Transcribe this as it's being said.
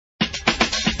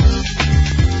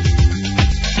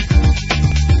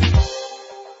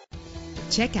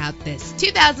Check out this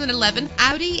 2011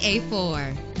 Audi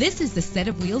A4. This is the set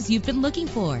of wheels you've been looking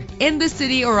for. In the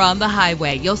city or on the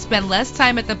highway, you'll spend less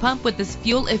time at the pump with this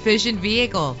fuel-efficient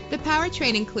vehicle. The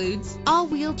powertrain includes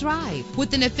all-wheel drive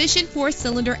with an efficient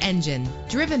 4-cylinder engine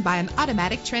driven by an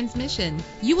automatic transmission.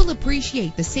 You will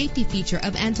appreciate the safety feature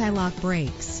of anti-lock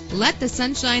brakes. Let the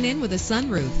sunshine in with a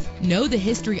sunroof. Know the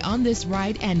history on this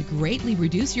ride and greatly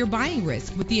reduce your buying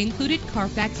risk with the included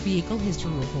Carfax Vehicle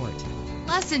History Report.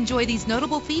 Plus, enjoy these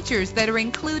notable features that are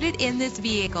included in this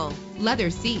vehicle: leather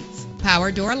seats, power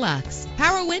door locks,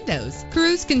 power windows,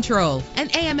 cruise control, an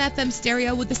AM/FM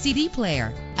stereo with a CD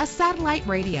player, a satellite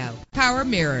radio, power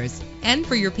mirrors. And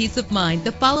for your peace of mind,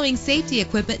 the following safety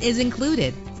equipment is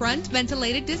included: front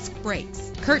ventilated disc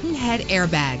brakes, curtain head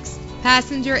airbags,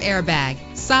 passenger airbag,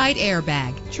 side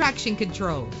airbag, traction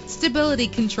control, stability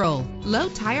control, low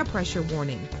tire pressure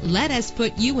warning. Let us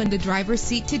put you in the driver's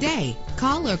seat today.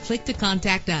 Call or click to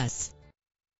contact us.